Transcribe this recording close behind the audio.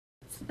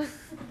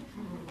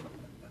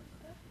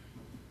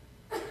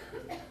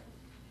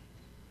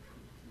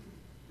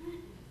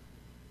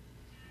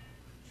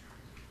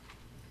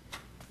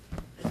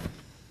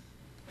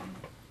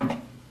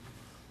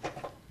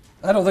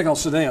I don't think I'll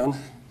sit down,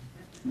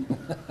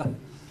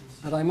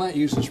 but I might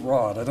use this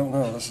rod. I don't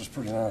know. This is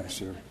pretty nice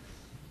here.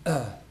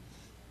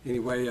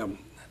 Anyway,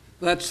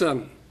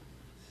 that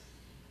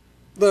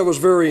was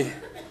very,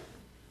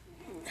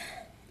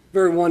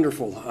 very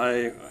wonderful.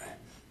 I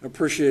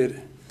appreciate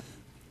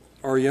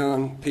our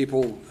young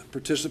people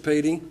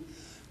participating.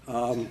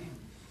 I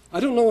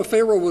don't know if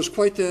Pharaoh was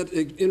quite that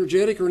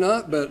energetic or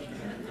not, but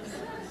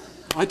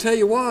I tell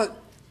you what,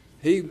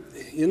 he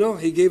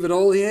gave it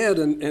all he had,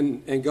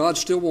 and God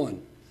still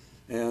won,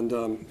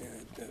 and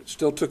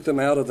still took them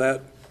out of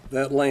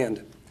that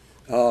land.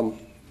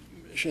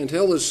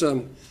 Chantel is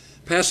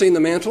passing the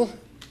mantle.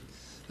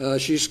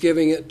 She's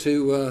giving it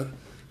to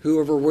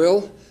whoever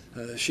will.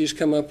 She's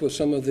come up with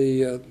some of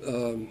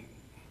the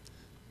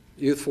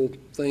youthful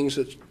things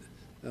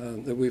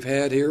that we've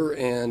had here,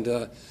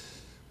 and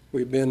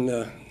we've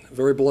been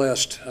very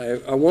blessed.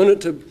 I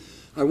wanted to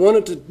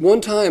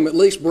one time at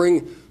least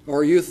bring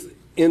our youth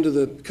into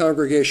the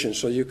congregation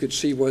so you could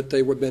see what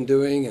they have been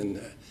doing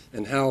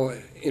and how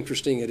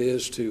interesting it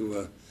is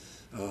to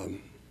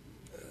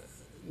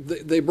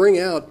they bring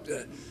out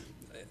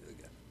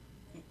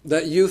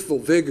that youthful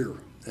vigor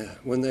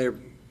when they're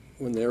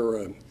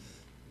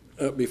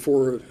up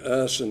before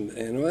us,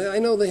 and I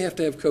know they have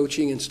to have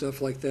coaching and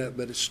stuff like that,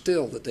 but it's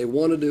still that they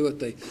want to do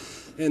it.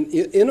 And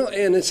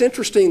it's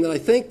interesting that I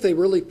think they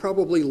really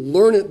probably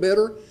learn it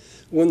better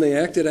when they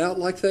act it out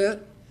like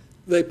that.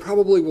 They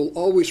probably will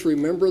always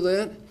remember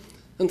that.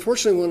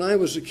 Unfortunately, when I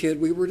was a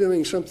kid, we were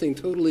doing something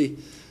totally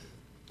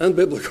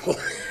unbiblical.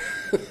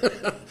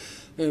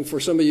 And for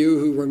some of you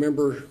who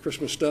remember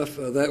Christmas stuff,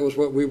 that was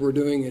what we were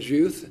doing as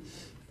youth.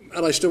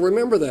 And I still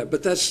remember that.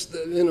 But that's,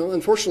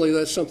 unfortunately,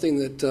 that's something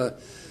that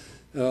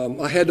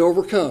I had to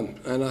overcome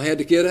and I had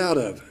to get out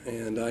of.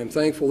 And I'm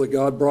thankful that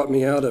God brought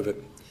me out of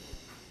it.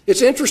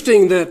 It's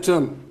interesting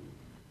that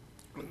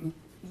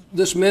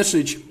this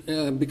message,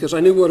 because I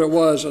knew what it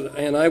was,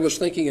 and I was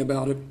thinking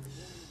about it,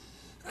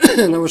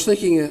 and I was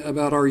thinking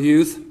about our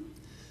youth,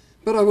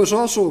 but I was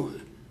also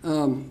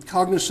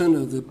cognizant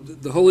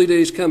of the holy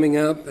days coming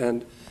up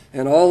and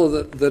all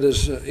of that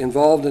is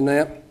involved in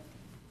that.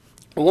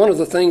 And one of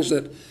the things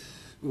that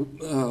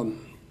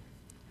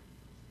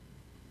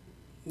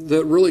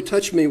really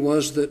touched me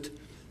was that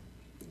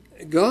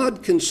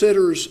God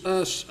considers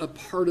us a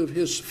part of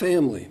His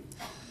family.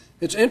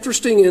 It's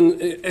interesting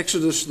in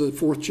Exodus, the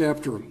 4th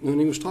chapter, when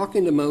he was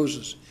talking to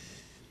Moses,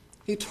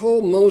 he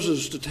told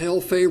Moses to tell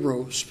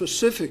Pharaoh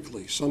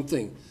specifically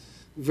something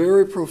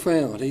very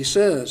profound. He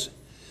says,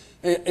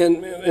 and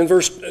in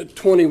verse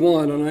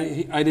 21,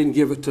 and I didn't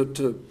give it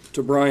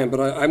to Brian, but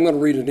I'm going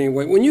to read it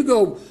anyway. When you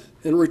go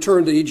and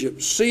return to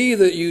Egypt, see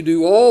that you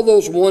do all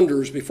those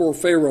wonders before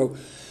Pharaoh,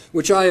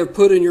 which I have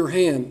put in your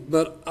hand,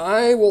 but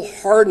I will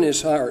harden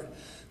his heart,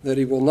 that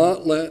he will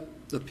not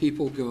let the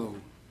people go.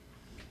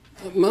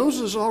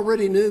 Moses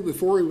already knew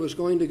before he was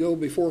going to go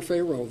before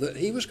Pharaoh that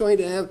he was going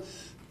to have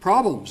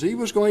problems. He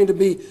was going to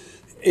be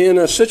in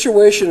a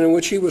situation in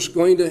which he was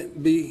going to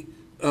be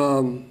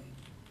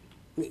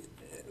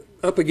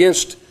up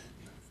against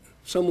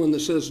someone that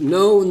says,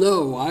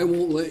 no, I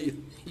won't let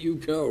you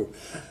go.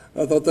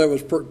 I thought that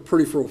was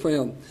pretty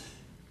profound.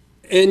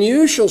 And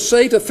you shall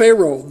say to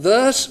Pharaoh,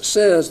 thus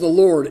says the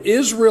Lord,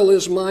 Israel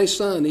is my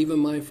son, even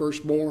my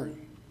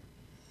firstborn.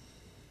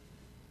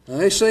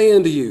 I say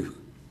unto you,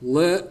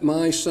 let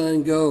my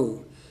son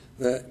go,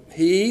 that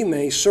he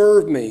may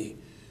serve me.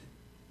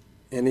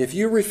 And if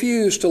you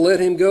refuse to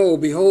let him go,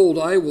 behold,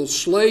 I will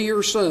slay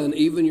your son,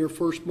 even your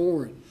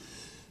firstborn.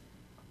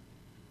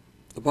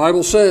 The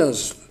Bible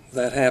says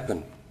that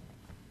happened.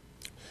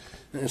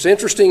 And it's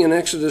interesting in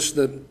Exodus,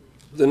 the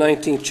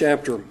 19th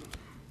chapter,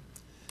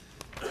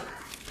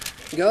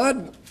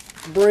 God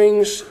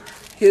brings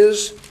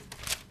his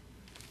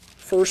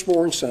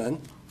firstborn son,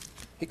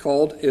 he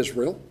called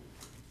Israel.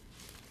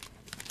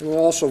 And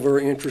also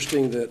very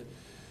interesting that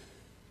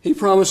he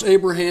promised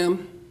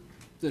Abraham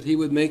that he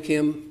would make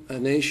him a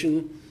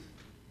nation,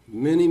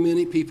 many,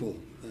 many people.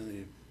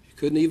 You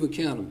couldn't even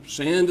count them.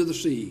 Sand of the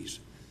seas,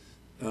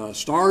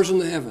 stars in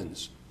the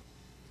heavens.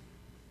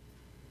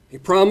 He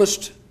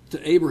promised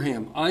to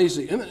Abraham,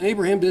 Isaac. And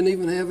Abraham didn't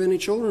even have any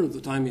children at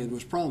the time he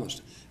was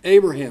promised.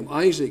 Abraham,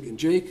 Isaac, and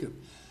Jacob.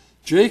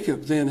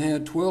 Jacob then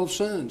had 12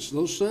 sons.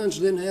 Those sons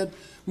then had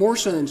more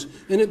sons,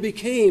 and it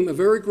became a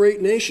very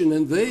great nation,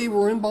 and they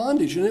were in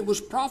bondage, and it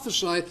was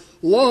prophesied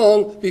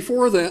long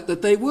before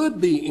that they would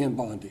be in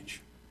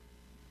bondage,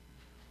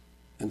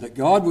 and that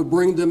God would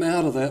bring them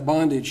out of that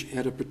bondage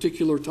at a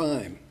particular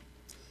time.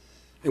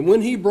 And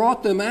when he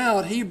brought them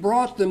out, he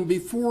brought them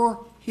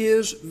before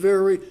his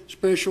very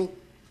special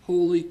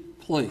holy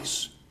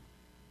place,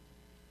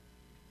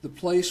 the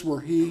place where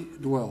he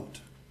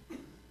dwelt.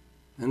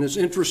 And it's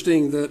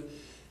interesting that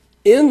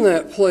in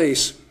that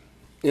place,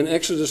 in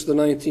Exodus, the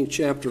 19th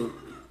chapter,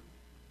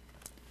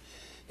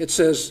 it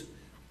says,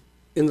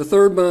 In the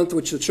 3rd month,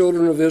 which the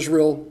children of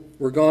Israel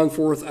were gone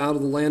forth out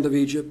of the land of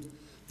Egypt,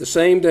 the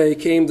same day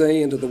came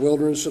they into the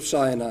wilderness of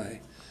Sinai.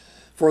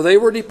 For they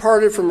were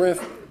departed from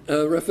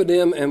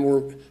Rephidim and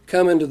were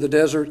come into the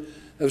desert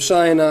of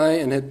Sinai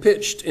and had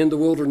pitched in the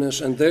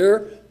wilderness, and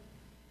there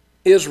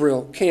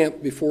Israel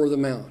camped before the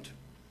mount.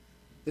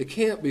 They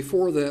camped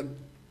before that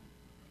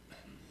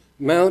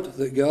mount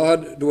that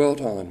God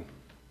dwelt on.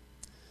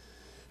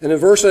 And in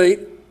verse 8,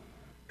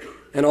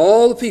 and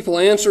all the people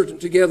answered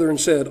together and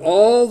said,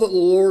 all that the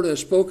Lord has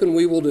spoken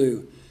we will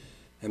do.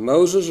 And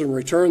Moses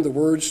returned the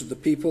words of the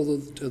people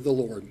to the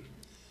Lord.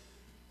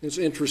 It's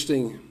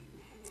interesting.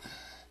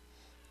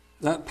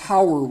 That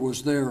power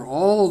was there,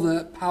 all of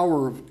that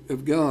power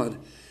of God.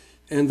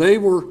 And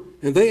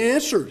they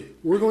answered,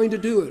 we're going to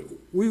do it.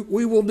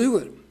 We will do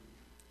it.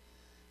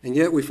 And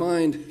yet we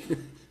find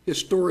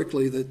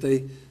historically that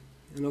they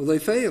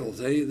failed.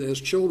 They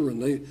as children,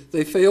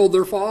 they failed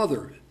their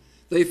father.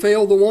 They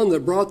failed the one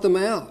that brought them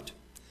out.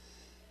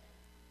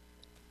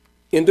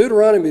 In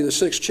Deuteronomy, the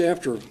 6th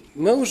chapter,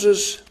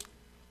 Moses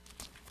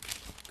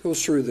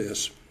goes through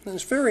this. And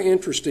it's very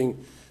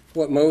interesting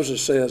what Moses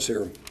says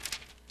here.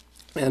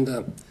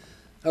 And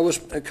I was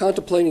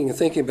contemplating and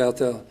thinking about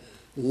the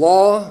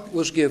law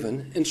was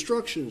given,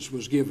 instructions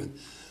was given.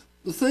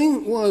 The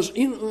thing was,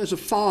 as a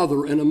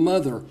father and a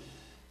mother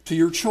to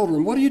your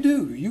children, what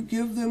do? You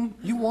give them,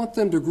 you want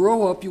them to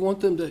grow up, you want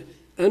them to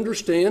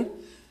understand.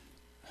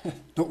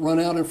 Don't run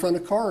out in front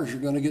of cars.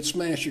 You're going to get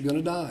smashed. You're going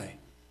to die.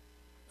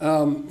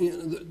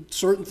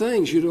 Certain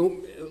things you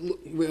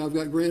don't. I've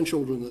got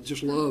grandchildren that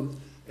just love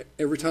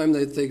every time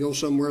they go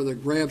somewhere, they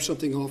grab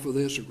something off of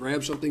this or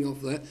grab something off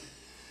of that.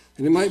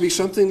 And it might be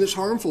something that's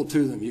harmful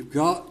to them. You've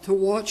got to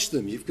watch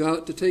them. You've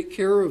got to take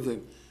care of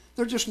them.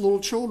 They're just little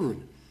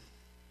children.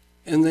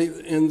 And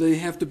they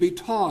have to be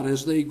taught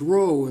as they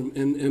grow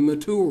and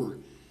mature.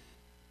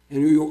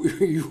 And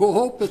you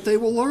hope that they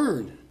will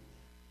learn.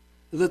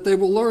 That they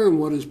will learn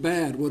what is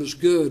bad, what is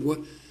good,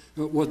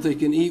 what they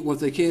can eat,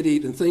 what they can't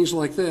eat, and things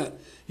like that.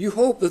 You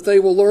hope that they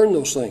will learn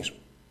those things.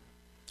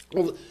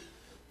 Well,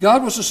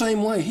 God was the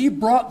same way. He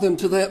brought them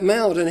to that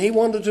mount, and He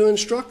wanted to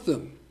instruct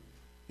them.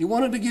 He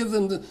wanted to give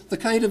them the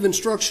kind of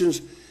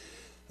instructions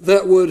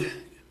that would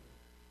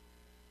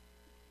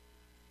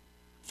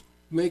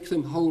make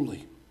them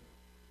holy,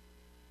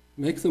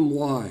 make them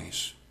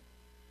wise,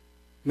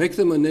 make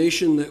them a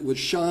nation that would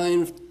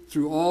shine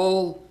through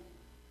all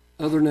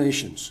other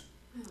nations.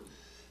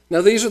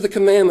 Now these are the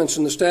commandments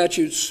and the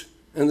statutes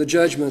and the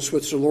judgments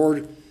which the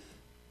Lord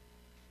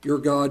your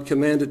God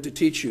commanded to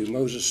teach you,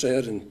 Moses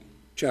said in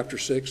chapter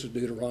 6 of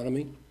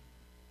Deuteronomy,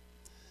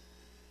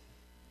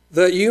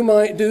 that you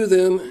might do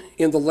them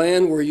in the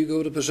land where you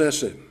go to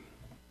possess it,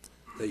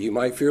 that you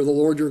might fear the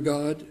Lord your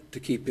God, to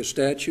keep His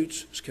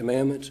statutes, His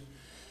commandments,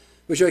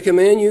 which I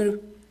command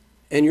you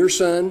and your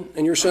son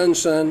and your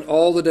son's son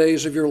all the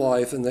days of your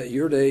life, and that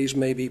your days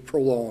may be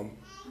prolonged.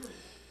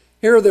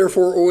 Hear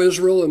therefore, O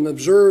Israel, and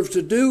observe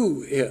to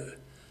do it,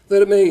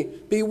 that it may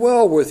be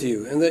well with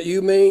you, and that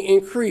you may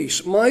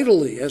increase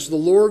mightily, as the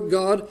Lord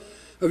God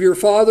of your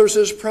fathers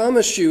has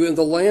promised you, in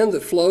the land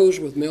that flows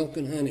with milk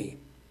and honey.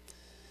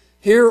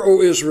 Hear,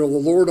 O Israel, the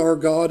Lord our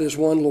God is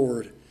one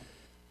Lord.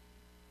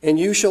 And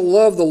you shall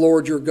love the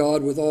Lord your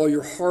God with all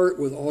your heart,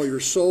 with all your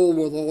soul, and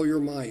with all your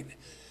might.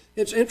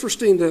 It's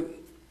interesting that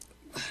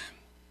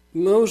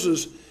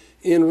Moses,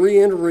 in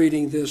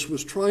reiterating this,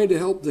 was trying to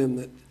help them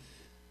that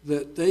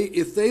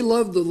if they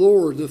loved the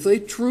Lord, if they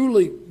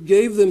truly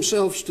gave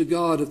themselves to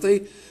God, if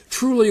they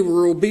truly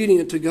were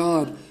obedient to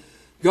God,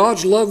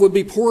 God's love would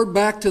be poured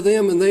back to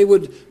them, and they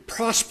would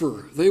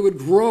prosper, they would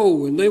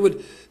grow, and they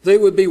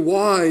would be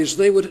wise.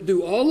 They would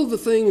do all of the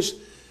things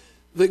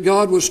that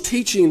God was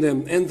teaching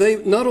them. And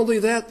they, not only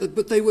that,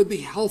 but they would be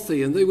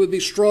healthy and they would be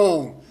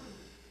strong.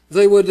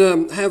 They would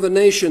have a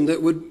nation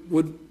that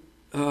would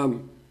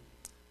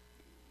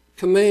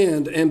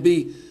command and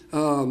be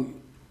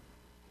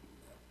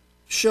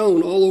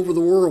shown all over the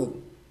world.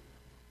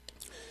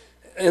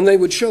 And they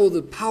would show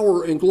the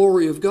power and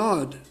glory of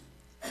God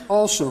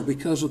also,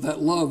 because of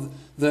that love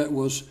that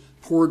was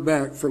poured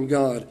back from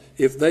God,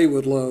 if they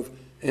would love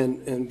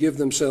and give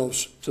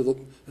themselves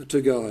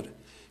to God.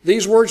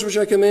 These words which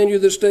I command you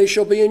this day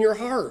shall be in your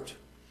heart.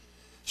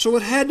 So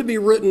it had to be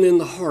written in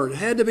the heart. It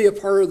had to be a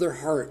part of their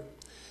heart.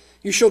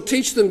 You shall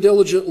teach them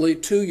diligently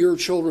to your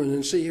children.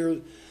 And see here,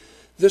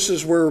 this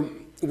is where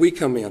we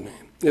come in,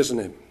 isn't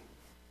it?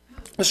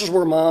 This is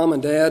where mom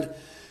and dad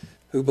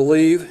who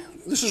believe,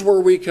 this is where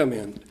we come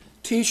in,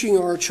 teaching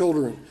our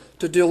children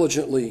to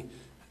diligently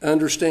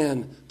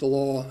understand the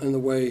law and the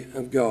way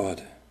of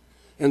God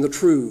and the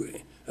true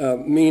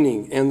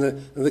meaning and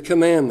the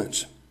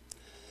commandments.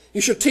 You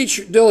shall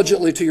teach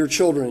diligently to your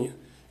children,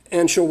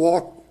 and shall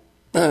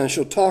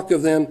talk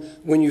of them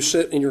when you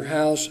sit in your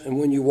house, and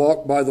when you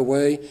walk by the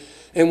way,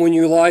 and when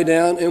you lie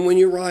down, and when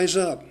you rise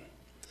up.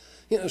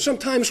 You know,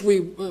 sometimes we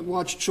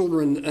watch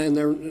children,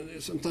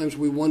 and sometimes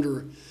we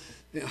wonder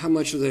how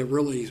much are they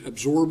really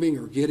absorbing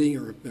or getting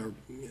or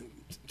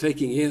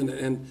taking in,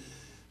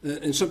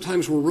 and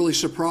sometimes we're really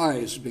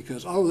surprised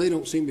because, they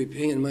don't seem to be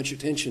paying much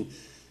attention.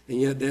 and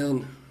yet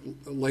down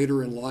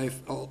later in life,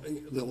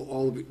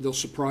 they'll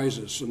surprise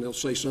us, and they'll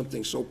say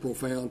something so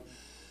profound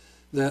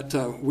that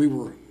we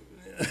were,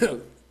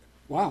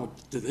 wow,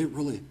 did they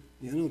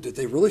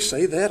really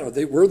say that? Or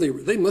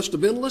they must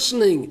have been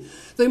listening.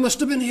 They must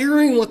have been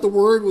hearing what the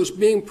word was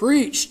being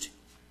preached.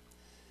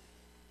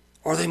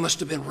 Or they must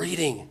have been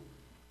reading,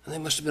 and they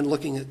must have been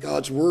looking at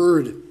God's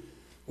word.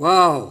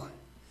 Wow.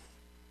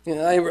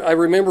 I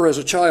remember as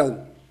a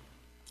child,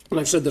 and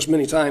I've said this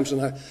many times,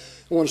 and I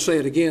want to say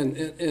it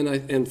again,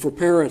 and for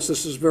parents,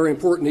 this is very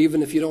important,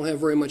 even if you don't have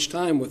very much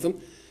time with them.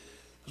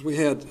 We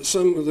had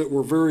some that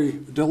were very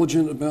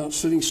diligent about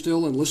sitting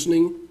still and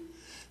listening,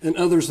 and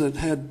others that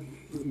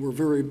were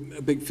very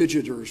big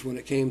fidgeters when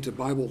it came to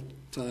Bible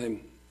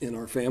time in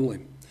our family.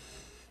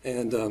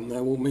 And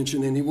I won't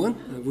mention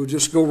anyone. We'll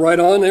just go right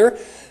on there,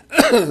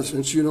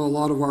 since you know a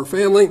lot of our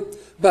family.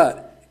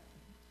 But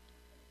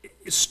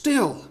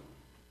still,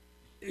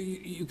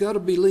 you got to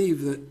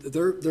believe that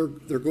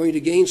they're going to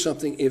gain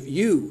something if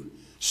you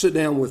sit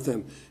down with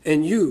them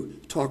and you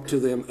talk to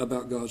them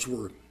about God's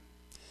word.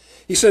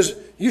 He says,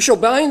 "You shall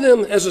bind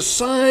them as a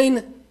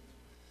sign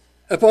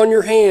upon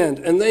your hand,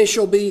 and they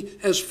shall be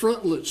as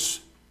frontlets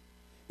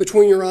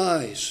between your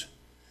eyes."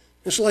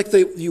 It's like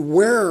you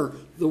wear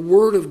the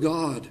word of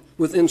God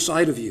within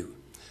inside of you,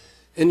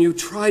 and you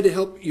try to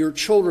help your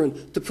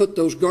children to put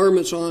those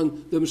garments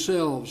on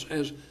themselves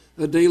as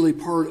a daily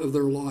part of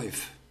their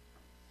life,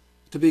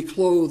 to be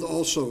clothed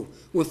also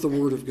with the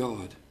word of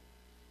God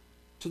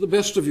to the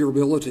best of your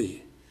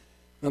ability.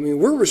 I mean,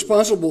 we're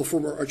responsible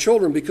for our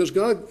children because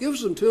God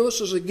gives them to us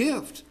as a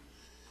gift.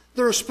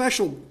 They're a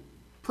special,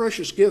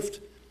 precious gift.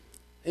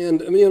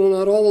 And,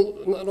 not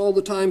all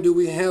the time do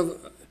we have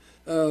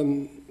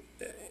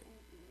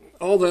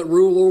all that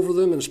rule over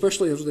them, and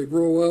especially as they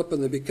grow up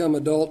and they become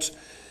adults.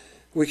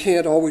 We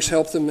can't always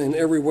help them in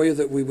every way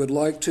that we would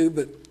like to,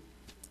 but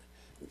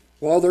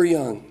while they're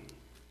young,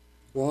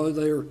 while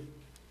they're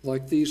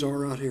like these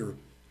are out here,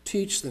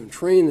 teach them,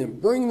 train them,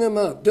 bring them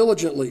up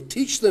diligently,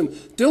 teach them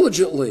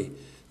diligently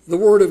the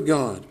word of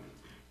God.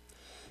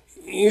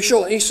 He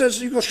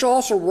says, "You shall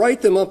also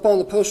write them upon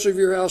the posts of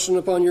your house and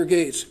upon your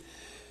gates.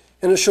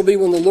 And it shall be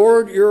when the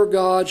Lord your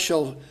God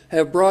shall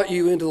have brought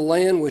you into the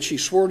land which he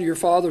swore to your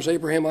fathers,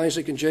 Abraham,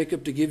 Isaac, and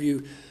Jacob, to give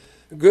you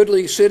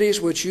goodly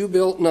cities which you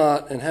built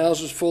not, and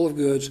houses full of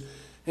goods."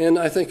 And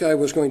I think I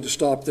was going to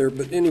stop there.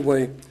 But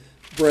anyway,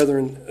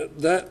 brethren,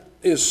 that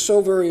is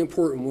so very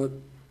important, what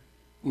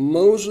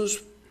Moses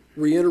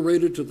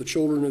reiterated to the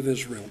children of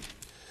Israel.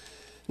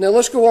 Now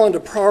let's go on to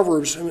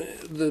Proverbs,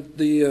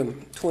 the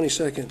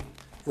 22nd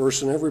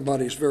verse, and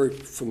everybody's very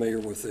familiar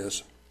with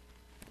this.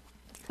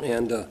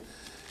 And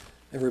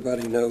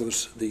everybody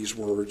knows these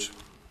words.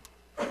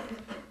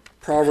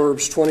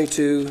 Proverbs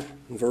 22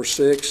 and verse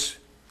 6.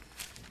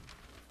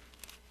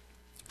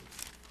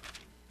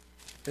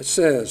 It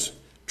says,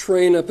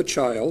 "Train up a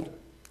child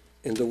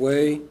in the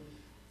way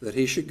that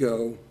he should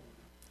go,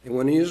 and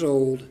when he is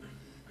old,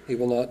 he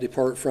will not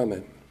depart from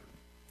it."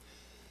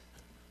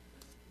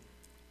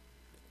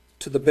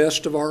 To the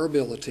best of our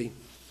ability,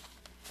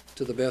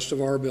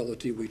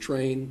 we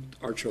train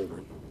our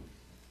children.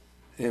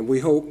 And we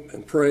hope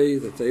and pray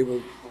that they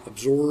will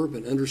absorb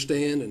and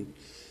understand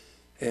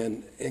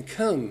and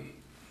come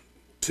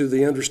to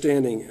the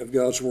understanding of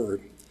God's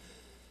word.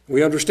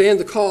 We understand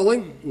the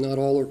calling. Not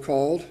all are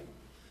called,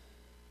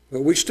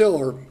 but we still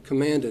are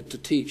commanded to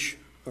teach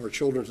our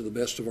children to the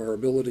best of our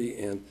ability.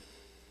 And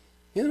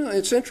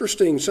it's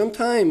interesting.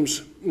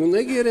 Sometimes when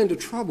they get into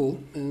trouble,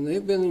 and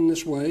they've been in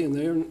this way, and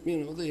they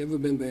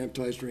haven't been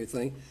baptized or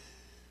anything,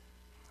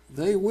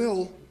 they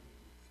will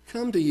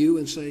come to you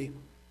and say,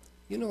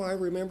 "I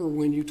remember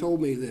when you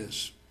told me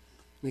this.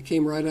 And it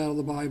came right out of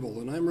the Bible,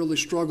 and I'm really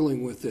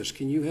struggling with this.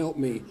 Can you help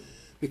me?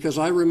 Because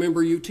I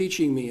remember you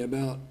teaching me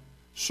about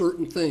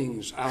certain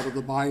things out of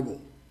the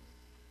Bible."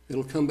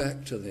 It'll come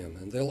back to them,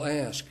 and they'll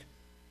ask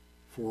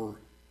for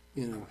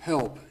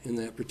help in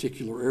that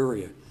particular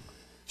area.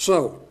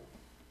 So,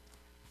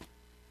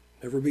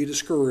 never be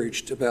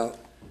discouraged about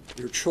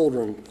your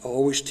children,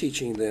 always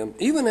teaching them,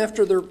 even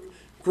after they're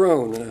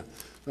grown.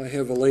 I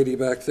have a lady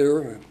back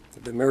there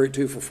I've been married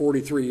to for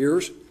 43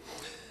 years,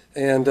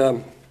 and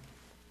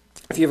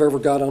if you've ever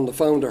got on the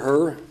phone to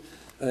her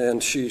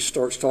and she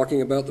starts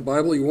talking about the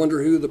Bible, you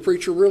wonder who the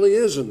preacher really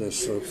is in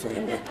this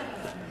family.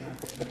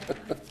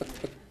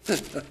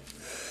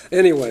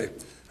 Anyway,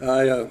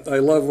 I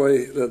love the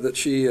way that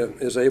she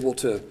is able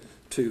to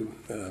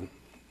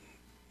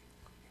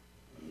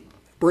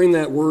bring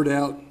that word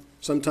out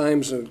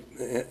sometimes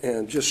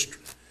and just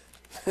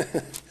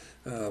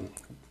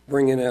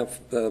bring it out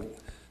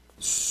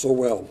so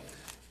well.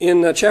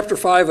 In chapter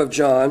 5 of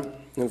John,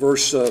 in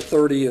verse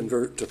 30 and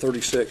to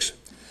 36,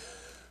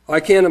 "I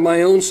can of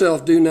my own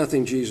self do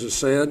nothing," Jesus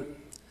said.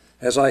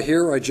 "As I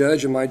hear, I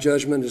judge, and my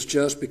judgment is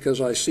just,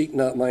 because I seek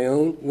not my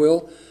own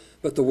will,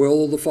 but the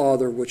will of the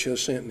Father which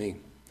has sent me."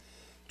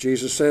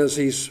 Jesus says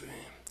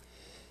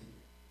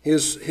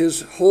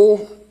his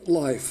whole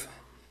life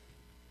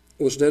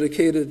was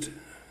dedicated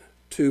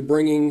to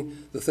bringing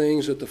the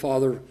things that the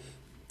Father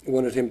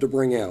wanted him to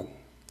bring out.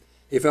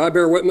 If I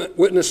bear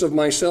witness of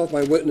myself,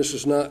 my witness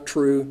is not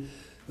true.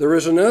 There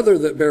is another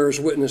that bears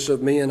witness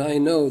of me, and I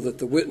know that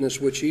the witness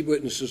which he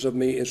witnesses of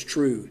me is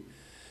true.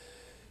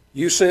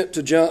 You sent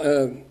to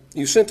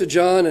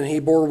John, and he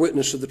bore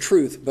witness of the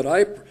truth. But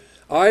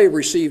I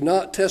received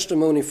not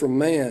testimony from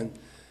man,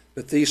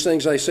 but these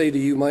things I say to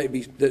you might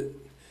be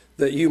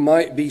that you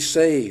might be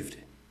saved.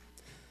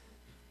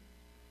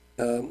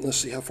 Let's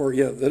see how far.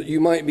 Yeah, that you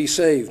might be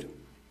saved.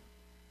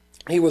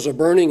 He was a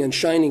burning and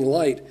shining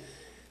light,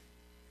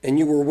 and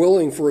you were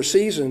willing for a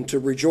season to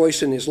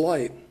rejoice in his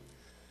light.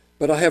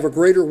 But I have a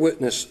greater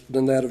witness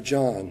than that of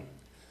John.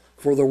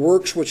 For the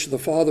works which the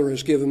Father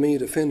has given me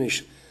to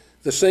finish,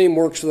 the same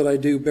works that I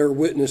do bear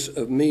witness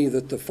of me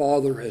that the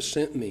Father has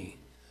sent me.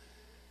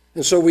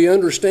 And so we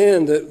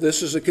understand that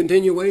this is a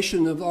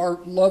continuation of our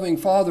loving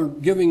Father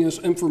giving us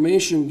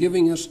information,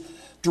 giving us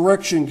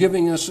direction,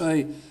 giving us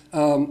a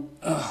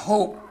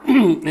hope,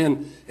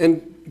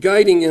 and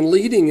guiding and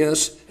leading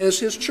us as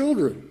his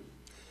children.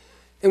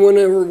 And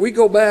whenever we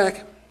go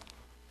back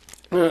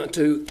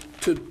to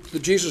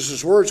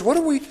Jesus' words, what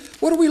are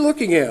we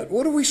looking at?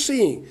 What are we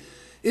seeing?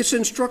 It's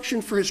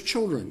instruction for his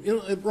children. You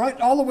know, right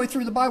all the way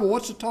through the Bible,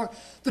 what's it talk?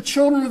 The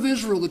children of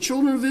Israel, the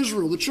children of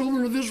Israel, the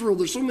children of Israel.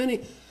 There's so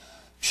many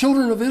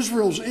children of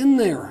Israel's in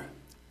there.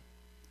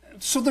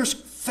 So there's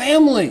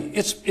family.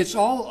 It's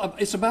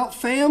about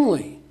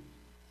family.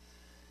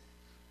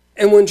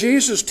 And when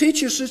Jesus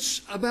teaches,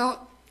 it's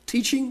about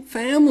teaching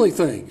family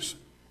things.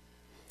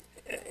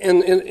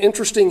 And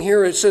interesting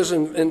here, it says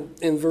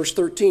in verse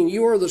 13,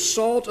 you are the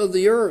salt of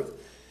the earth.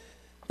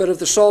 But if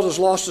the salt has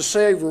lost its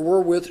savor,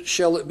 wherewith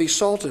shall it be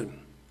salted?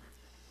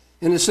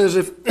 And it says,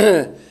 if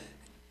it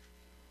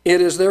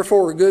is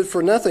therefore good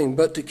for nothing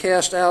but to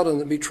cast out and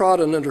to be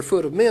trodden under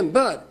foot of men.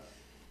 But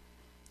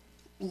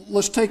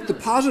let's take the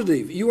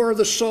positive. You are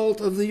the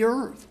salt of the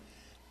earth.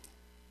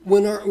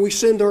 When we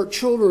send our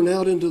children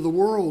out into the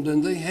world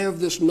and they have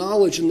this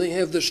knowledge and they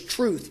have this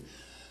truth,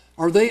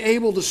 are they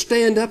able to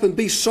stand up and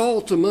be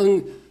salt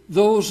among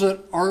those that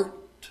aren't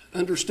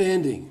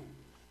understanding?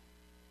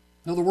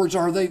 In other words,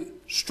 are they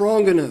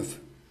strong enough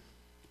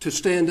to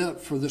stand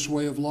up for this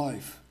way of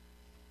life?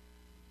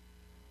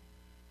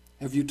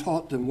 Have you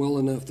taught them well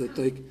enough that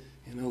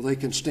they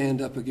can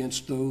stand up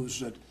against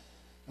those that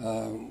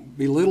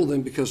belittle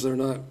them because they're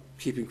not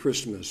keeping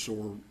Christmas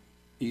or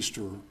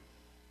Easter,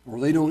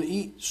 or they don't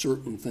eat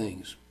certain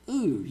things?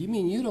 Ooh, you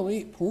mean you don't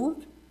eat pork?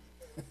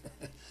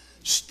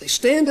 They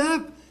stand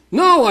up.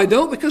 No, I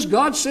don't, because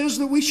God says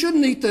that we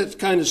shouldn't eat that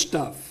kind of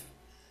stuff.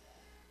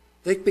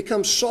 They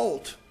become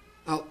salt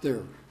out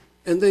there,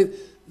 and they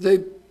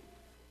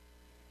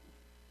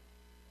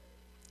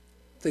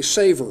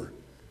savor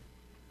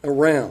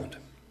around.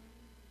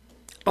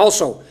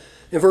 Also,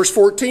 in verse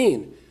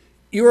 14,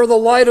 you are the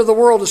light of the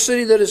world, a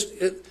city that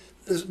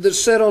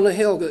is set on a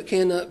hill that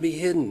cannot be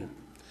hidden.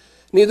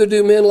 Neither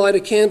do men light a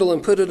candle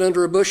and put it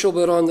under a bushel,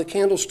 but on the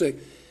candlestick,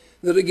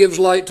 that it gives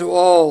light to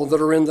all that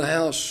are in the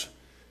house.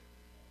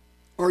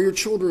 Are your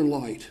children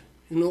light?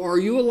 Are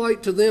you a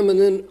light to them, and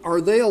then are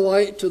they a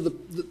light to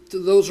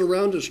those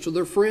around us, to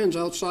their friends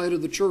outside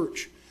of the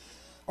church?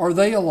 Are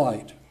they a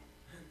light?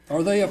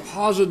 Are they a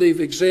positive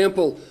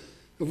example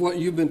of what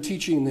you've been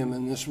teaching them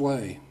in this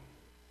way?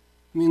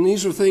 I mean,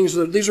 these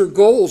are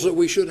goals that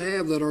we should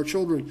have, that our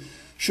children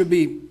should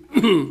be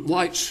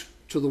lights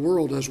to the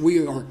world as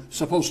we are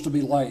supposed to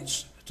be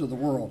lights to the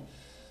world.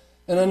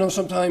 And I know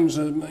sometimes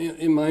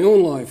in my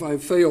own life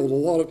I've failed a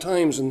lot of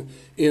times I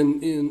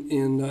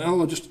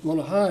just want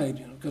to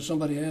hide, because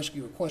somebody asks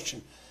you a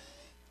question.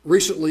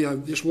 Recently,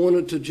 I've just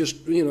wanted to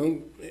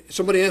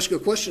somebody asks a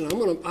question,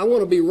 I want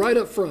to be right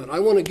up front. I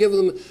want to give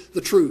them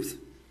the truth.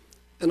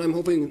 And I'm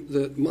hoping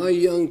that my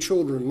young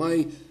children,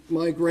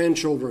 my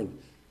grandchildren,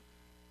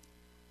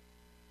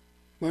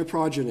 my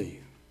progeny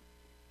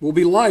will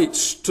be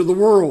lights to the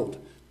world.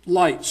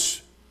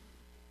 Lights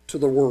to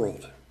the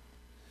world.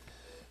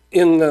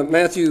 In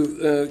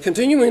Matthew,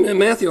 continuing in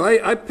Matthew,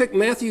 I picked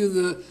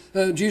Matthew,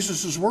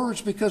 Jesus'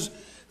 words, because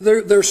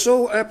they're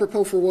so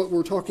apropos for what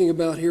we're talking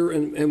about here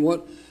and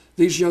what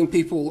these young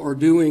people are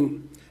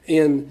doing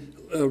in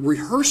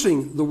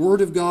rehearsing the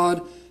Word of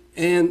God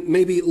and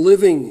maybe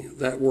living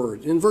that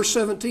Word. In verse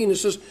 17 it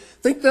says,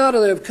 think not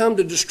that I have come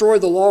to destroy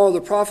the law of the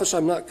prophets.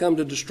 I'm not come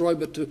to destroy,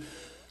 but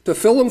to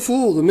fill them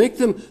full, to make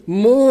them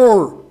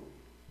more.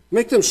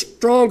 Make them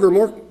stronger,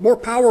 more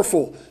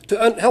powerful, to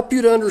help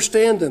you to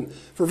understand them.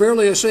 For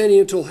verily I say unto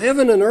you, until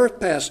heaven and earth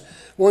pass,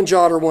 one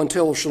jot or one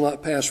tittle shall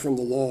not pass from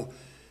the law,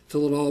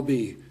 till it all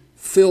be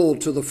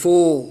filled to the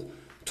full,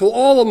 till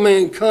all of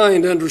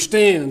mankind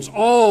understands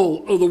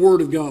all of the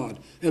Word of God.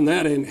 And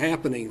that ain't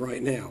happening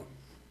right now,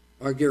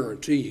 I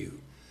guarantee you.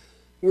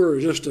 We're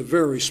just a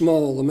very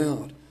small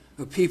amount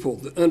of people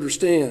that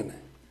understand.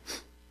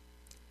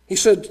 He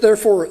said,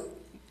 therefore,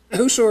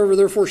 whosoever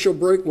therefore shall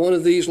break one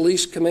of these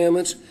least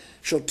commandments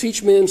shall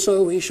teach men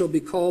so, he shall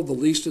be called the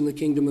least in the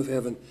kingdom of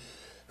heaven.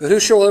 But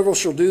whosoever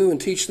shall do and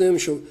teach them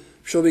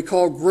shall be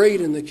called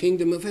great in the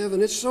kingdom of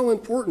heaven. It's so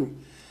important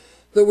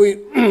that we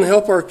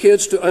help our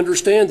kids to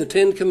understand the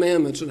 10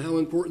 Commandments and how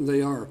important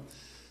they are.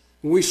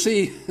 We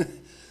see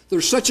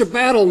there's such a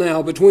battle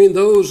now between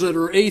those that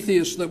are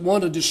atheists that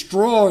want to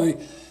destroy,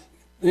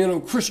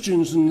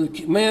 Christians and the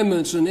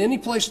commandments, and any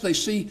place they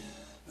see,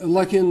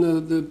 like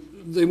in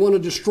they want to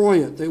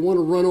destroy it. They want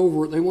to run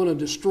over it. They want to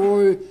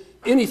destroy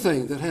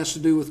anything that has to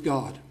do with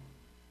God.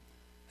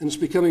 And it's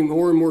becoming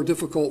more and more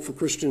difficult for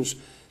Christians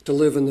to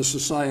live in this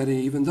society,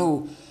 even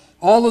though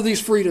all of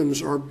these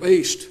freedoms are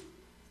based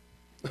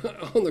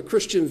on the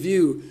Christian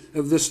view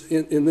of this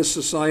in this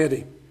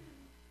society.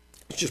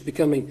 It's just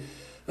becoming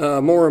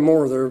more and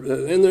more.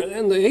 And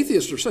the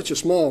atheists are such a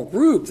small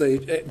group,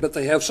 but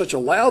they have such a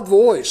loud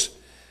voice.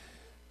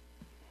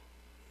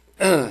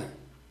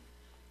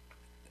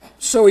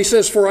 So he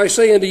says, "For I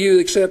say unto you,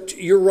 except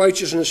your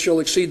righteousness shall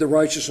exceed the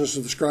righteousness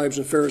of the scribes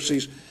and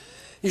Pharisees,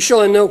 you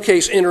shall in no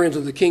case enter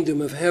into the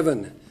kingdom of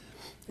heaven."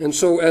 And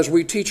so as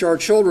we teach our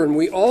children,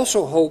 we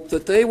also hope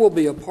that they will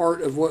be a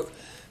part of what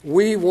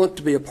we want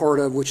to be a part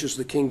of, which is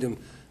the kingdom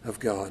of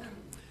God.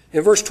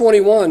 In verse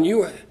 21,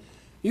 you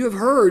have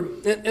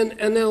heard,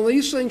 and now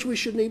these things we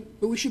should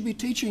be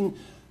teaching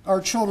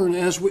our children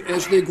as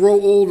they grow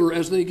older,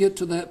 as they get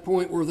to that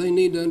point where they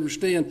need to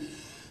understand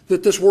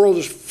that this world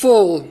is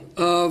full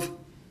of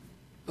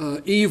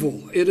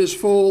evil. It is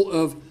full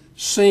of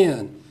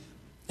sin,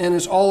 and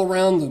it's all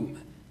around them.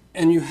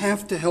 And you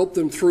have to help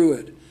them through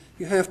it.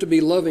 You have to be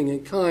loving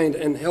and kind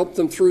and help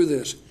them through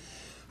this.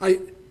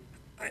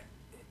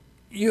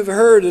 You've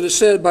heard it is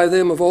said by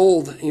them of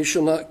old, "You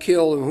shall not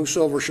kill, and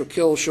whosoever shall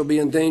kill shall be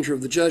in danger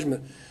of the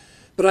judgment.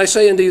 But I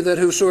say unto you that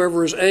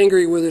whosoever is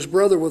angry with his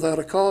brother without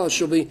a cause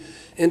shall be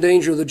in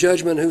danger of the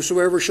judgment.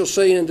 Whosoever shall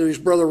say unto his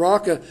brother,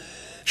 Raca,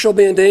 shall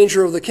be in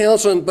danger of the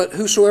council, but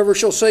whosoever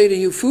shall say to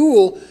you,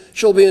 fool,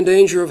 shall be in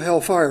danger of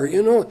hellfire."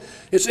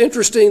 It's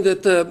interesting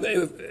that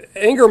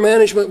anger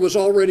management was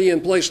already in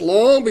place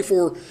long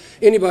before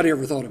anybody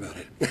ever thought about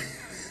it.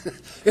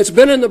 It's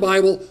been in the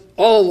Bible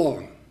all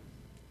along.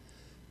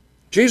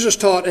 Jesus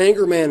taught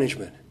anger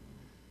management.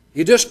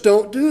 You just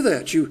don't do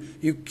that.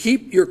 You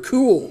keep your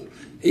cool.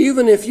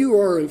 Even if you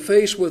are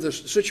faced with a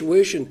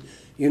situation,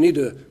 you need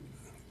to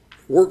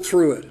work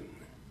through it.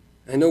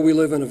 I know we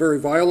live in a very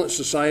violent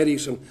society.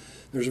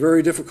 There's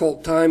very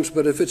difficult times,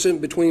 but if it's in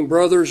between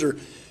brothers or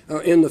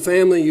in the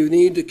family, you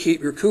need to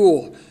keep your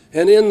cool.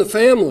 And in the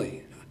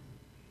family,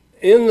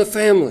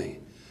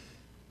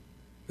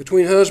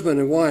 between husband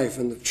and wife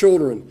and the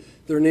children,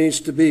 there needs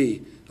to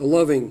be a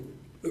loving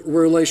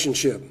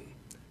relationship.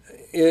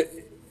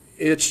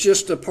 It's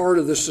just a part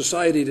of this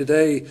society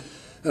today,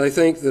 I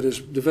think, that is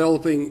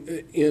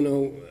developing,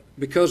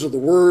 because of the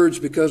words,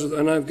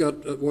 and I've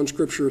got one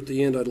scripture at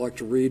the end I'd like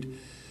to read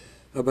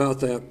about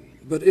that.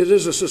 But it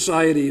is a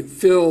society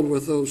filled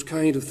with those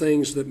kind of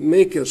things that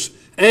make us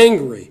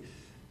angry,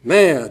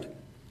 mad,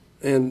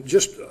 and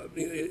just,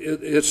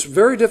 it's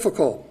very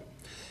difficult.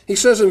 He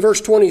says in verse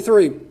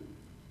 23,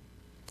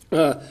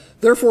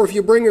 "Therefore, if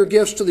you bring your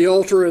gifts to the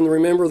altar and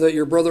remember that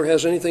your brother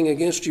has anything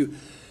against you,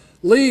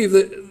 leave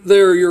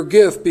there your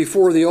gift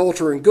before the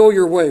altar and go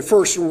your way.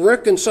 First,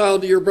 reconcile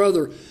to your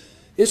brother."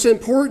 It's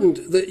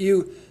important that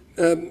you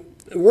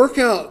work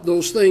out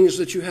those things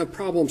that you have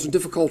problems and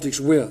difficulties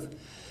with,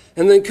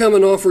 and then come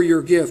and offer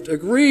your gift.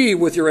 Agree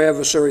with your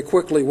adversary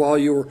quickly while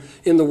you are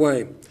in the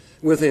way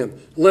with him,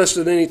 lest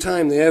at any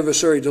time the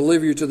adversary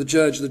deliver you to the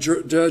judge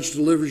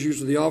delivers you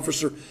to the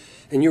officer,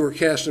 and you are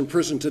cast in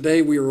prison.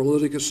 Today we are a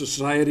litigious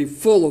society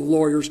full of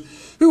lawyers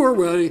who are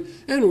ready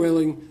and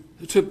willing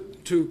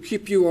to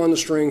keep you on the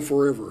string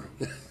forever.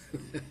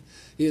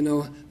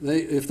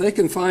 If they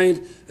can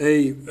find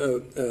a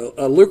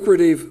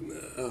lucrative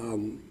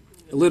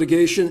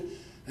litigation,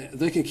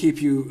 they can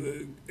keep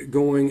you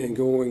going and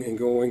going and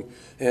going.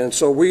 And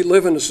so we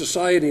live in a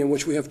society in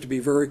which we have to be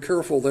very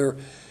careful there.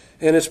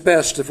 And it's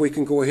best if we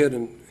can go ahead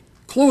and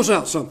close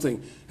out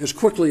something as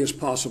quickly as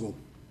possible.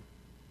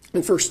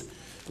 And first,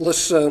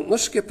 let's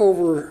skip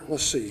over,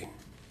 let's see,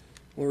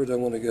 where did I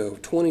want to go?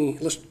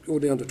 Let's go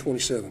down to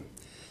 27.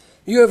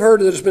 "You have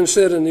heard that it has been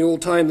said in the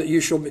old time that you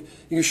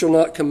shall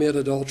not commit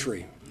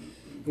adultery."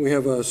 We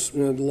have a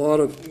lot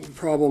of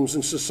problems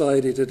in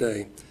society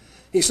today.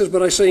 He says,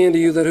 "But I say unto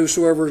you that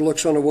whosoever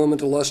looks on a woman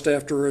to lust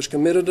after her has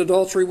committed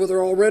adultery with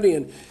her already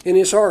in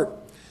his heart."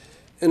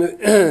 And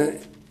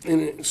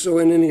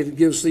then he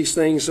gives these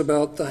things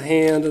about the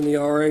hand and the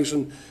eyes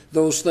and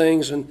those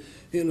things, and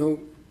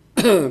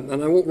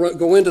and I won't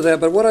go into that.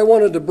 But what I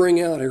wanted to bring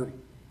out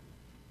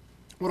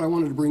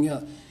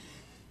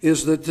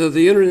is that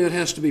the internet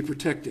has to be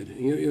protected.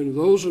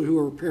 Those who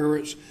are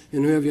parents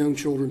and who have young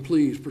children,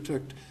 please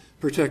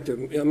protect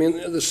them. I mean,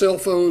 the cell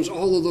phones,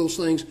 all of those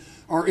things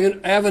are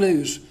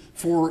avenues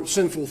for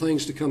sinful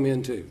things to come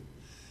into.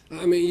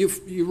 I mean,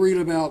 you read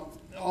about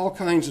all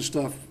kinds of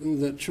stuff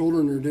that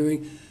children are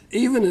doing,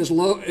 even as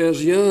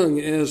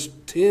young as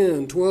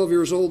 10, 12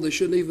 years old.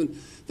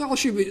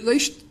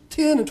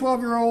 10 and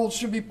 12-year-olds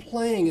should be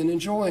playing and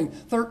enjoying.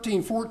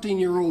 13,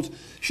 14-year-olds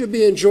should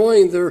be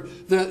enjoying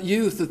that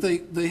youth that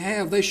they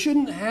have. They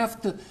shouldn't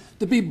have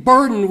to be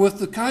burdened with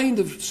the kind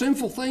of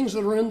sinful things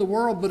that are in the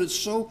world, but it's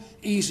so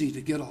easy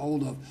to get a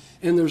hold of.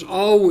 And there's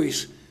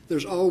always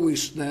there's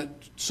always that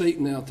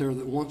Satan out there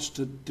that wants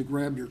to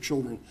grab your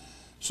children.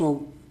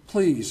 So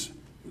please,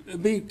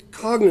 be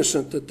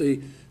cognizant that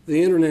the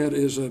internet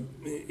is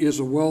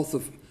a wealth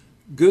of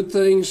good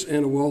things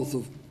and a wealth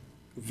of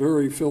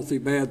very filthy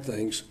bad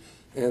things.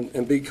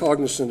 And be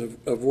cognizant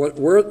of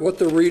what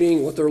they're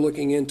reading, what they're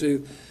looking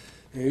into.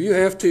 And you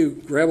have to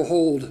grab a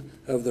hold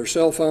of their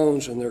cell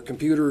phones and their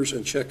computers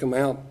and check them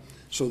out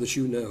so that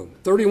you know.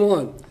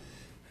 31,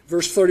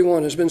 verse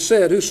 31 has been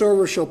said,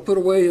 whosoever shall put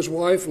away his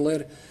wife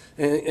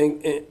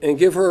and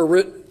give her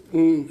a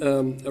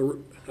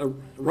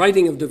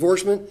writing of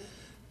divorcement.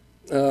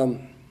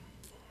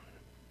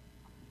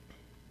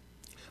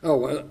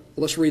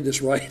 Let's read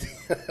this right.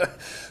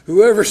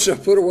 Whoever shall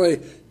put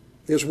away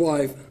his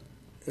wife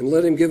and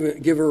let him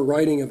give her a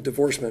writing of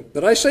divorcement.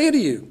 But I say to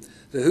you,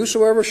 that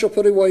whosoever shall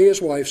put away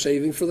his wife,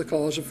 saving for the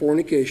cause of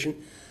fornication,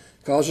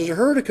 causes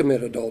her to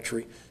commit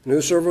adultery. And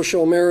whosoever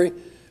shall marry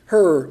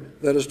her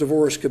that is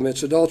divorced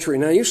commits adultery.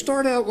 Now you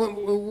start out,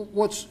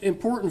 what's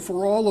important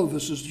for all of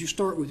us is you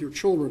start with your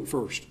children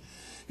first.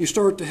 You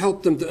start to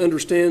help them to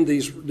understand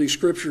these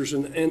scriptures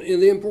and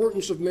the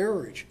importance of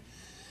marriage.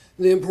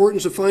 The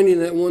importance of finding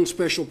that one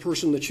special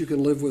person that you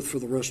can live with for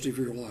the rest of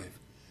your life.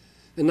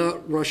 And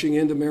not rushing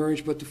into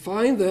marriage, but to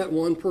find that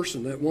one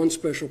person, that one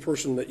special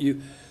person that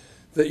you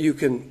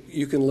can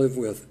live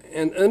with,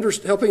 and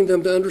helping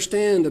them to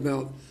understand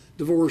about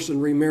divorce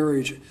and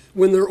remarriage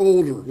when they're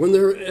older, when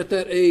they're at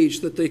that age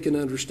that they can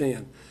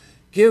understand.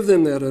 Give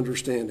them that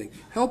understanding.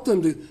 Help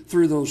them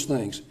through those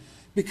things,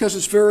 because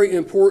it's very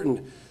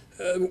important.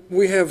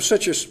 We have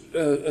such a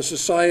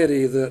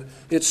society that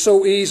it's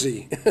so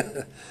easy.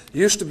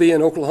 Used to be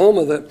in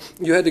Oklahoma that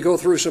you had to go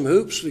through some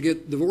hoops to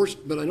get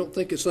divorced, but I don't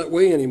think it's that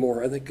way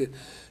anymore. I think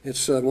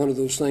it's one of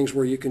those things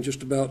where you can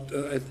just about,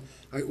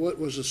 what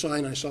was the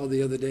sign I saw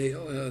the other day?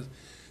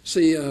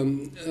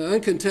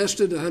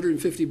 Uncontested,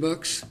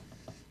 $150.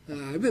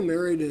 I've been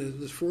married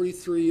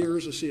 43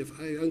 years. Let's see, if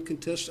I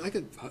uncontested, I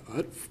could,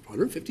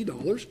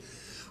 $150.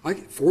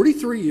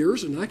 43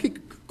 years, and I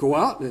could go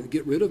out and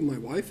get rid of my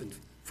wife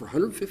for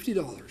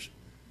 $150.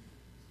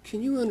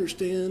 Can you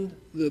understand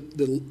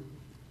the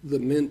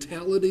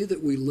mentality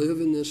that we live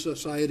in this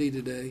society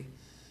today?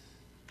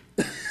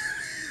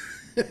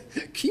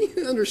 Can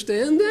you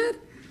understand that?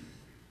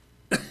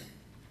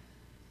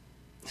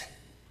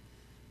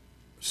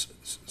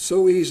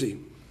 So easy.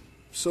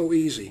 So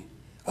easy.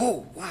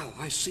 Oh, wow,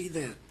 I see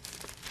that.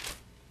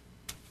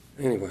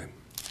 Anyway,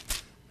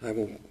 I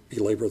won't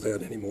belabor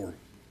that anymore.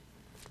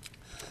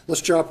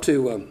 Let's drop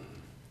to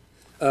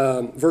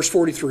verse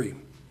 43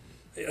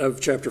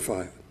 of chapter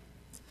 5.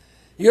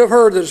 You have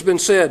heard that it's been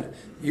said,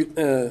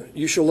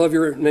 you shall love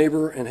your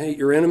neighbor and hate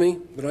your enemy.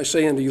 But I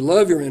say unto you,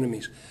 love your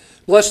enemies.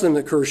 Bless them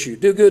that curse you.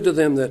 Do good to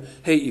them that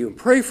hate you. And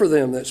pray for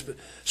them that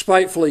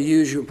spitefully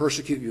use you and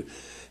persecute you.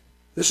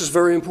 This is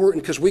very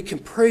important because we can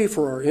pray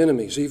for our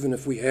enemies even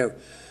if we have.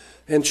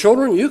 And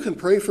children, you can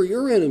pray for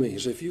your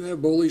enemies. If you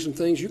have bullies and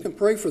things, you can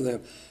pray for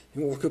them.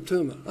 You walk up to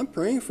them, I'm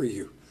praying for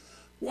you.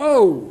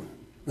 Whoa!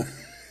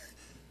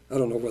 I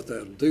don't know what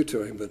that'll do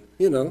to him, but,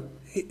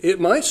 it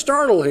might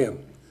startle him.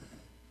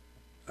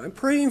 I'm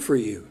praying for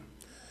you,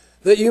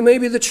 that you may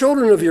be the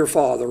children of your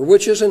Father,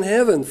 which is in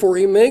heaven. For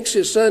he makes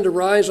his sun to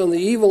rise on the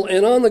evil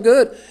and on the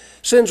good,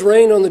 sends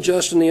rain on the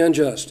just and the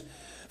unjust.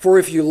 For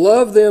if you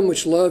love them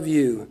which love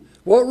you,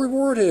 what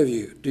reward have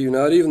you? Do you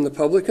not even the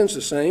publicans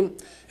the same?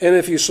 And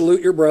if you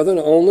salute your brethren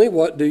only,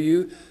 what do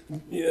you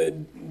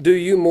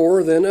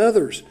more than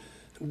others?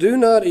 Do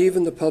not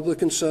even the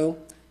publicans so?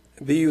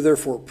 Be you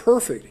therefore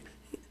perfect.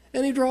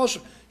 And he draws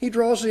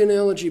the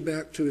analogy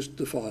back to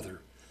the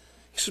Father.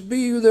 He said, be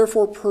you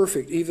therefore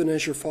perfect, even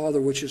as your Father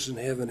which is in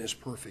heaven is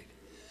perfect.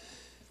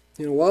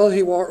 While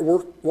he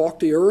walked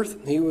the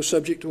earth, he was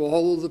subject to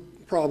all of the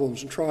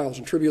problems and trials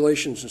and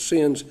tribulations and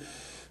sins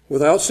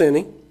without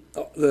sinning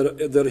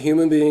that a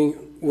human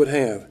being would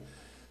have.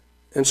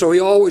 And so he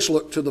always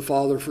looked to the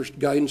Father for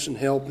guidance and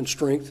help and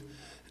strength,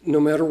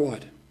 no matter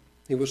what.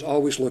 He was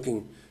always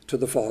looking to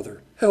the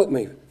Father. Help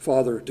me,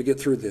 Father, to get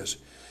through this.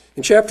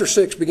 In chapter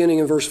 6, beginning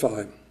in verse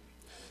 5,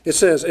 it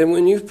says, and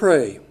when you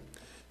pray,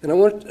 and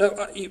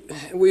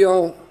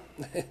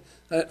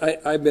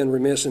I've been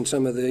remiss in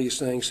some of these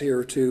things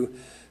here too,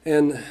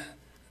 and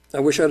I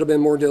wish I'd have been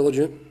more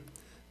diligent,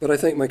 but I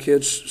think my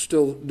kids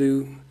still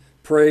do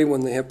pray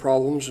when they have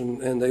problems,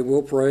 and they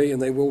will pray,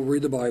 and they will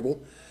read the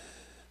Bible.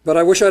 But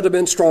I wish I'd have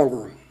been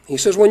stronger. He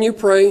says, when you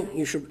pray,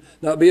 you should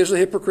not be as the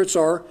hypocrites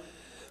are,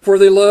 for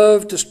they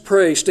love to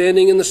pray,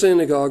 standing in the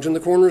synagogues and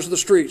the corners of the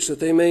streets, that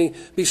they may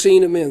be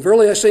seen of men.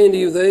 Verily I say unto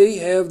you, they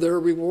have their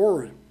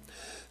reward.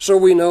 So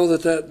we know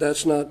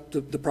that's not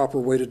the proper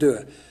way to do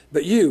it.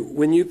 But you,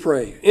 when you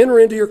pray, enter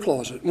into your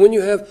closet. When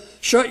you have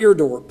shut your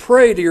door,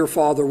 pray to your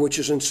Father which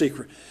is in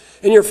secret.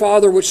 And your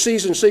Father which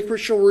sees in secret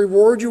shall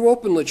reward you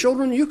openly.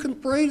 Children, you can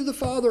pray to the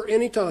Father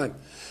anytime,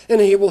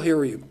 and he will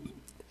hear you.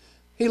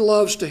 He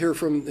loves to hear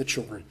from the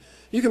children.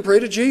 You can pray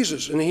to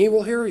Jesus, and he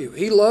will hear you.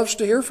 He loves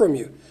to hear from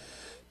you.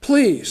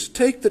 Please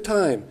take the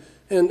time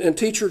and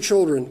teach your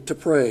children to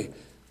pray.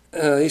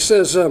 He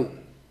says,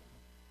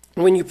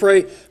 When you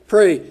pray,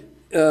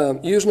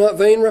 use not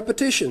vain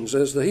repetitions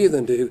as the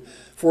heathen do,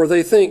 for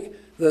they think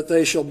that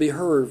they shall be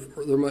heard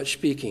for their much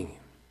speaking.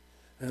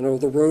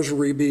 And the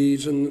rosary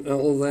beads and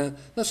all of that.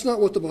 That's not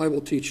what the Bible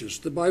teaches.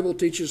 The Bible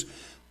teaches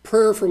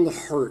prayer from the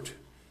heart.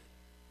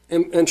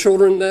 And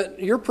children,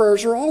 that your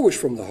prayers are always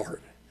from the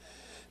heart.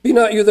 Be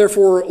not you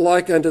therefore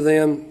like unto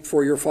them,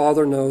 for your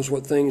Father knows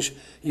what things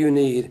you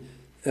need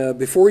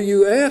before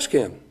you ask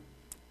him.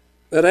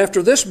 But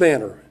after this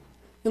manner,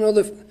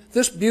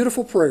 this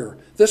beautiful prayer,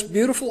 this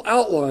beautiful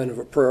outline of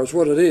a prayer is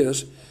what it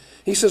is.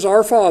 He says,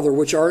 Our Father,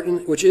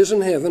 which is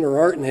in heaven, or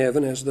art in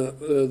heaven, as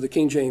the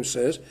King James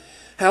says,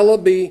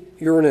 hallowed be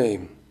your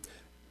name.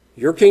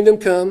 Your kingdom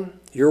come,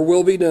 your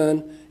will be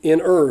done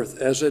in earth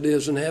as it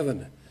is in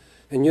heaven.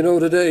 And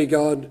today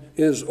God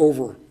is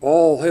over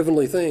all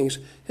heavenly things,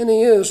 and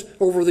he is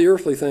over the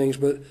earthly things,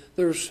 but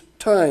there's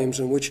times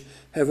in which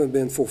haven't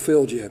been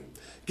fulfilled yet.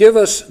 Give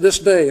us this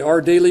day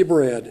our daily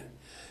bread.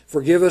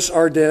 Forgive us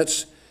our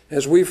debts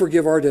as we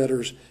forgive our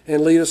debtors,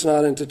 and lead us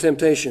not into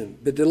temptation,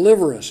 but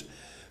deliver us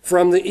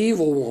from the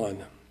evil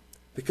one,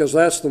 because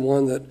that's the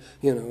one that,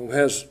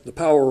 has the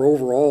power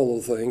over all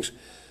of things.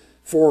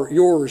 For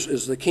yours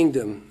is the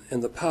kingdom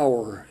and the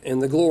power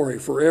and the glory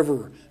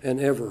forever and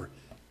ever.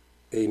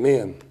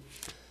 Amen.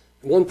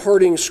 One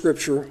parting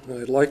scripture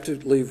I'd like to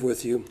leave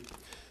with you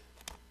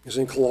is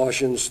in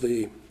Colossians,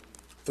 the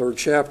 3rd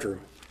chapter.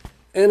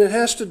 And it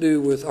has to do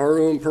with our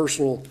own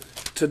personal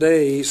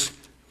today's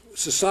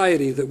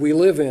society that we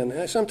live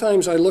in.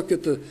 Sometimes I look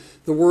at the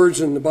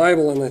words in the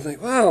Bible and I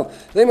think, wow,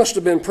 they must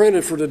have been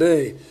printed for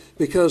today,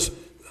 because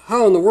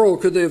how in the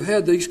world could they have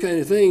had these kind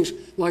of things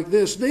like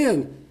this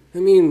then? I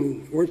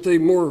mean, weren't they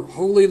more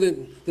holy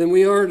than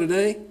we are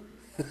today?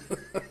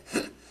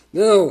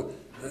 No,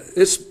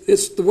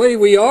 it's the way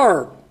we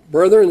are,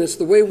 brethren. It's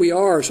the way we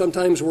are.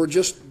 Sometimes we're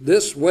just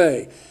this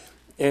way.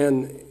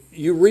 And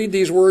you read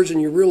these words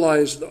and you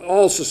realize that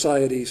all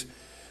societies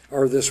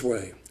are this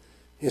way.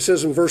 It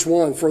says in verse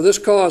 1, For this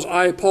cause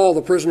I, Paul,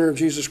 the prisoner of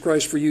Jesus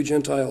Christ for you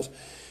Gentiles,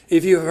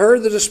 if you have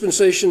heard the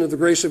dispensation of the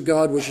grace of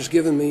God which is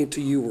given me to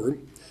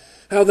you,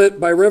 how that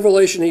by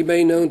revelation he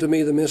made known to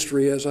me the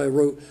mystery, as I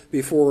wrote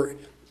before.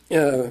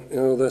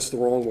 That's the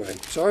wrong way.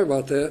 Sorry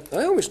about that.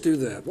 I always do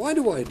that. Why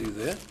do I do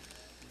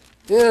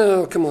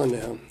that? Come on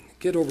now.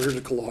 Get over here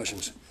to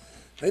Colossians.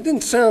 It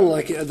didn't sound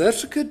like it.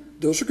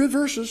 Those are good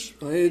verses.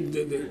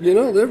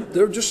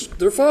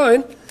 They're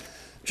fine.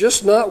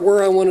 Just not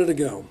where I wanted to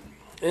go.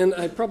 And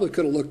I probably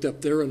could have looked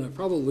up there, and I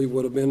probably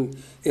would have been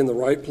in the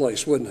right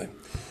place, wouldn't I?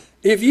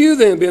 If you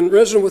then, been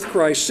risen with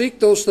Christ, seek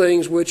those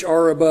things which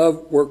are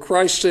above, where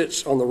Christ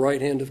sits on the right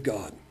hand of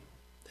God.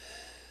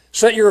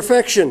 Set your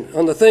affection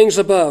on the things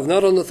above,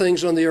 not on the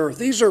things on the earth.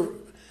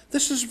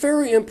 This is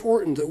very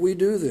important that we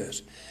do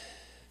this.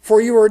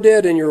 For you are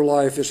dead, and your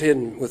life is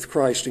hidden with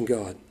Christ in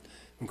God.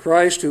 And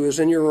Christ, who is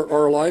in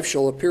our life,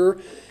 shall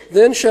appear.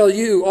 Then shall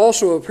you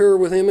also appear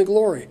with him in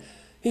glory.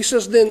 He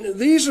says, then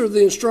these are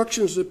the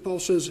instructions that Paul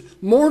says,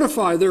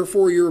 mortify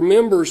therefore your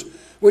members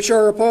which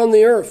are upon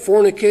the earth,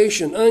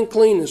 fornication,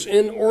 uncleanness,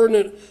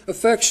 inordinate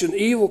affection,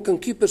 evil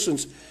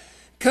concupiscence,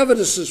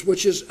 covetousness,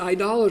 which is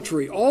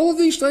idolatry. All of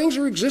these things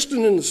are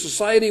existent in the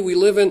society we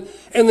live in,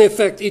 and they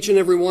affect each and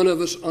every one of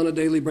us on a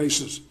daily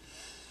basis.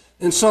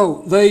 And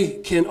so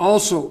they can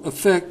also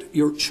affect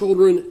your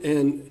children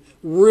and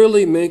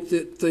really make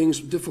things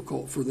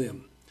difficult for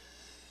them.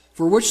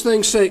 For which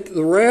things' sake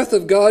the wrath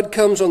of God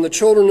comes on the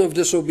children of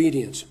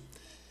disobedience,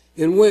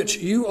 in which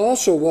you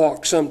also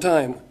walked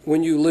sometime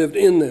when you lived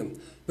in them.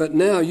 But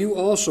now you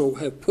also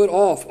have put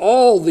off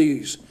all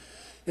these.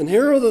 And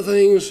here are the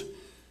things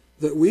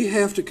that we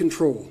have to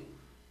control,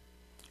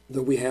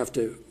 that we have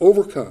to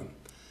overcome,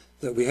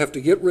 that we have to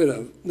get rid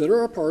of, that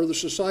are a part of the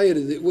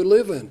society that we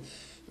live in.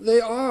 They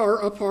are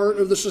a part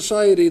of the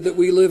society that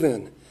we live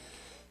in.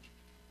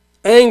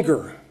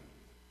 Anger.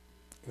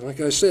 Like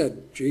I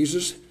said,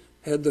 Jesus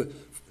had the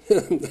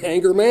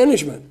anger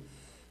management.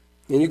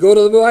 And you go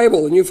to the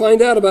Bible and you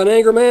find out about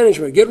anger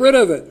management. Get rid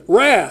of it.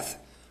 Wrath,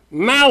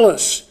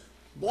 malice,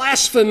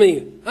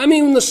 blasphemy. I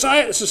mean, the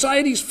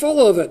society's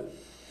full of it.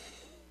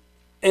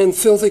 And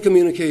filthy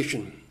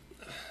communication.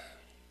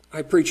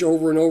 I preach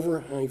over and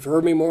over, and you've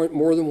heard me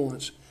more than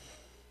once.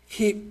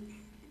 Keep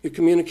your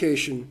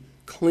communication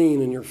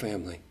clean in your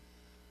family.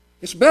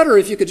 It's better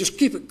if you could just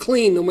keep it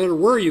clean no matter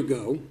where you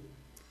go.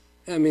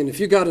 I mean,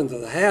 if you got into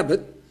the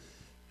habit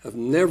of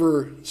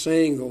never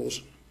saying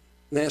those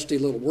nasty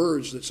little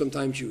words that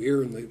sometimes you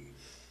hear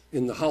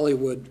in the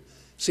Hollywood,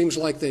 seems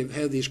like they've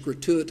had these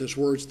gratuitous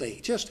words they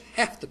just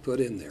have to put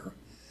in there.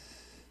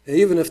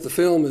 Even if the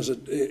film is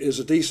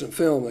a decent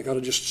film, they got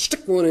to just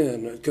stick one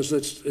in because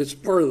it's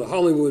part of the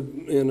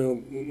Hollywood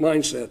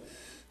mindset.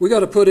 We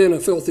got to put in a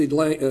filthy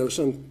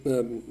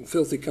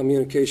filthy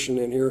communication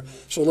in here,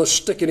 so let's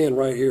stick it in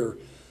right here.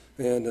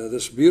 And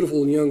this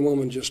beautiful young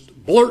woman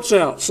just blurts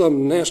out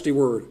some nasty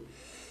word.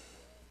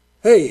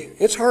 Hey,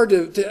 it's hard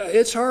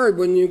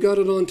when you got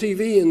it on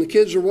TV and the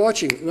kids are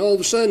watching, and all of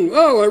a sudden,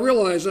 oh, I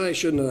realize I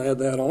shouldn't have had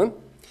that on.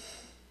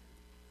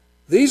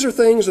 These are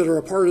things that are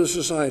a part of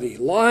society.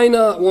 Lie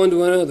not one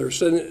to another,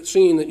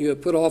 seeing that you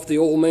have put off the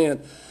old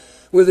man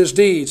with his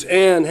deeds,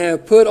 and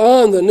have put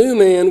on the new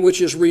man, which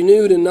is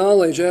renewed in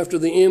knowledge after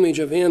the image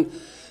of him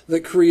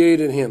that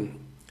created him.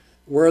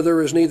 Where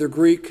there is neither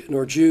Greek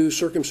nor Jew,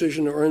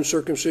 circumcision or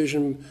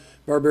uncircumcision,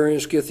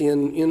 barbarian,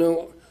 Scythian,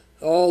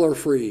 all are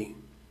free.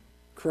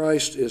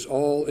 Christ is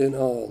all in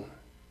all.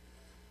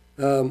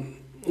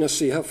 Let's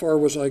see, how far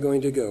was I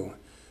going to go?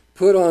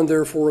 Put on,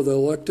 therefore, the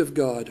elect of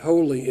God,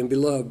 holy and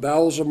beloved,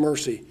 bowels of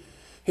mercy.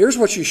 Here's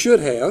what you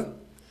should have.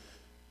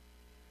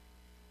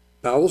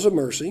 Bowels of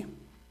mercy,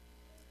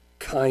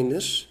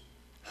 kindness,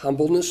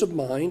 humbleness of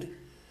mind,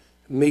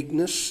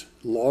 meekness,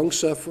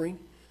 long-suffering,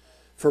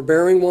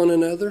 forbearing one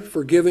another,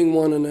 forgiving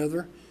one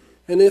another.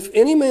 And if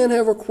any man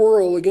have a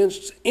quarrel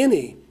against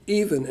any,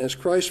 even as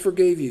Christ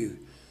forgave you,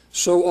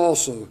 so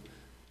also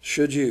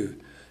should you.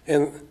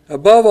 And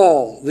above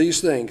all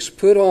these things,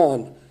 put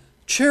on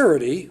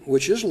charity,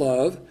 which is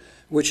love,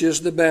 which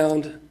is the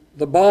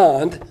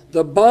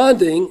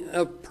bonding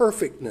of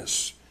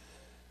perfectness.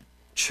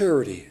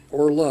 Charity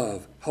or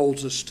love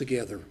holds us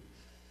together.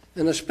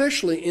 And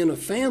especially in a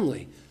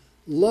family,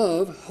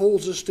 love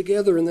holds us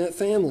together in that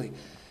family.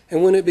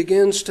 And when it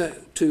begins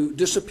to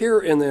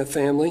disappear in that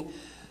family,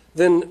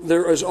 then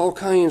there is all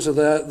kinds of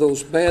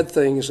those bad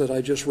things that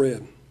I just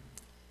read.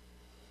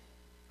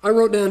 I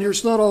wrote down here,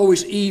 it's not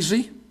always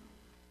easy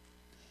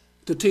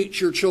to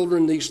teach your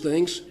children these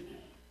things.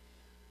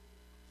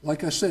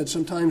 Like I said,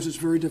 sometimes it's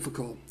very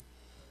difficult.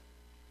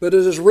 But it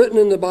is written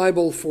in the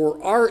Bible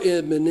for our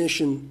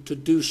admonition to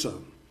do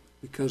so,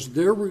 because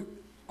they're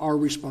our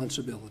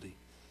responsibility.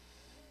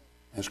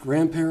 As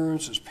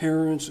grandparents, as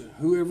parents,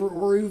 whoever,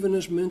 or even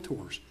as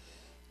mentors,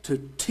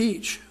 to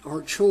teach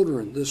our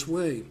children this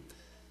way,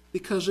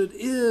 because it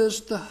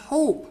is the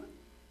hope.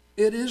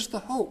 It is the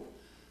hope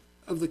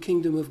of the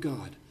kingdom of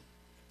God.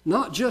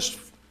 Not just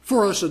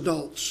for us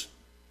adults,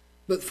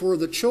 but for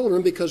the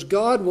children, because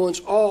God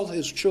wants all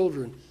his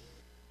children.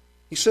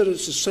 He said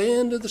it's the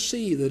sand of the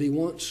sea that he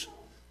wants,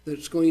 that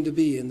it's going to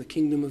be in the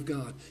kingdom of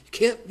God. You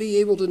can't be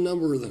able to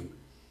number them.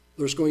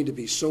 There's going to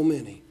be so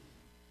many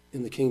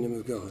in the kingdom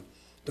of God.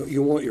 Don't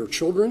you want your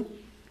children,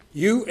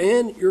 you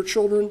and your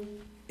children,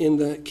 in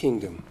that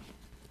kingdom?